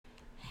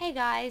Hey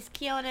guys,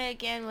 Keona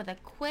again with a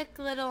quick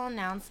little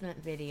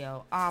announcement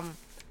video.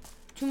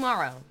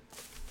 Tomorrow,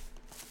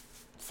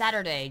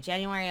 Saturday,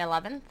 January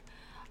 11th,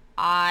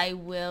 I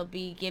will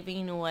be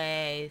giving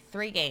away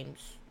 3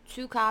 games.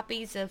 2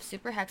 copies of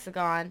Super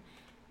Hexagon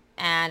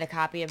and a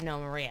copy of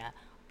Gnomoria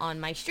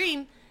on my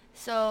stream.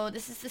 So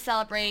this is to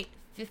celebrate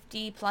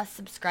 50 plus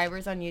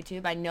subscribers on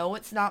YouTube. I know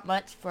it's not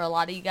much for a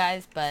lot of you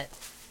guys, but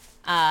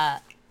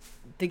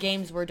the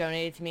games were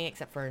donated to me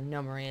except for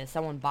Gnomoria.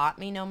 Someone bought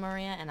me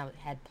Gnomoria, and I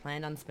had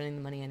planned on spending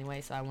the money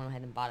anyway, so I went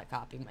ahead and bought a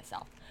copy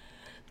myself.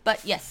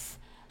 But yes,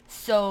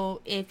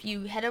 so if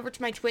you head over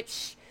to my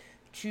Twitch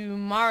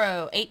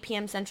tomorrow, 8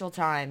 p.m. Central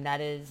Time,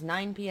 that is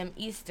 9 p.m.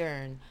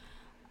 Eastern.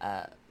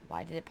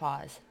 Why did it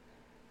pause?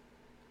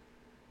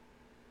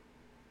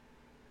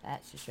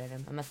 That's just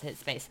random. I must have hit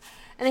space.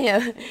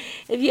 Anyhow,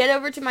 if you head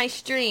over to my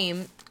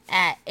stream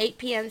at 8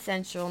 p.m.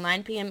 Central,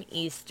 9 p.m.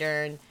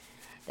 Eastern,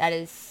 that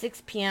is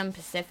 6 p.m.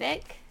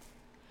 Pacific,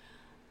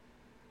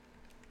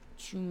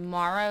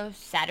 tomorrow,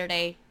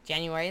 Saturday,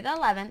 January the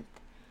 11th,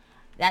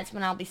 that's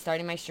when I'll be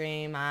starting my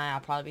stream. I'll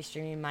probably be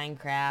streaming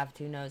Minecraft.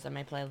 Who knows? I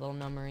might play a little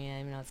Gnomoria,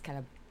 even though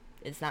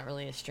it's not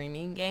really a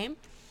streaming game.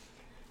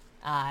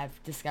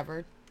 I've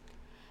discovered.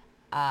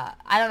 I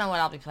don't know what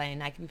I'll be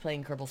playing. I could be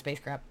playing Kerbal Space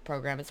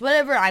Program. It's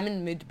whatever I'm in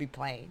the mood to be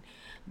playing.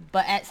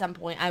 But at some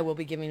point, I will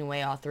be giving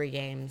away all 3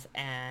 games,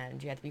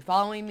 and you have to be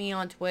following me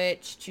on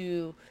Twitch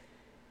to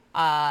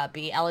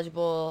be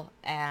eligible,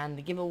 and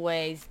the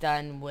giveaway's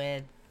done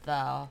with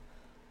the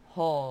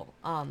whole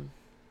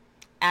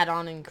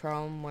add-on in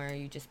Chrome where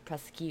you just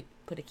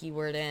put a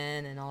keyword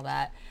in and all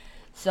that.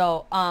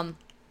 So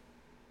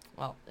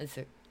well, it's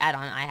an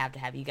add-on I have to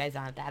have. You guys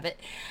don't have to have it.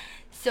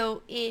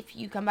 So if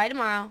you come by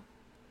tomorrow,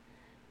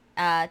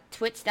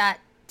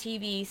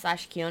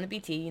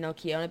 twitch.tv/KeonaBT, you know,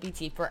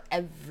 KeonaBT for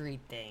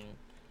everything,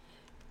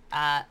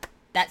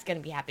 that's gonna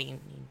be happening.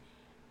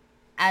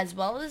 As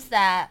well as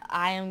that,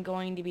 I am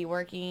going to be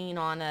working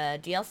on a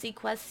DLC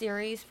quest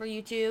series for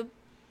YouTube.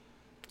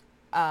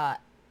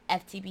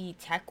 FTB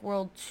Tech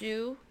World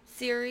 2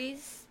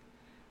 series.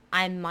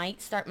 I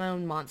might start my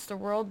own Monster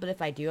World, but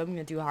if I do, I'm going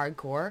to do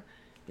hardcore.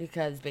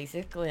 Because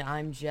basically,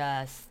 I'm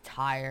just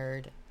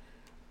tired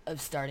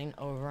of starting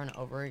over and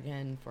over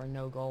again for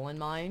no goal in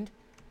mind.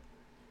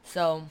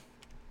 So,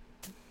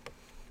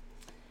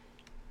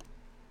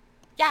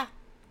 yeah.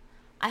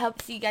 I hope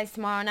to see you guys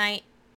tomorrow night.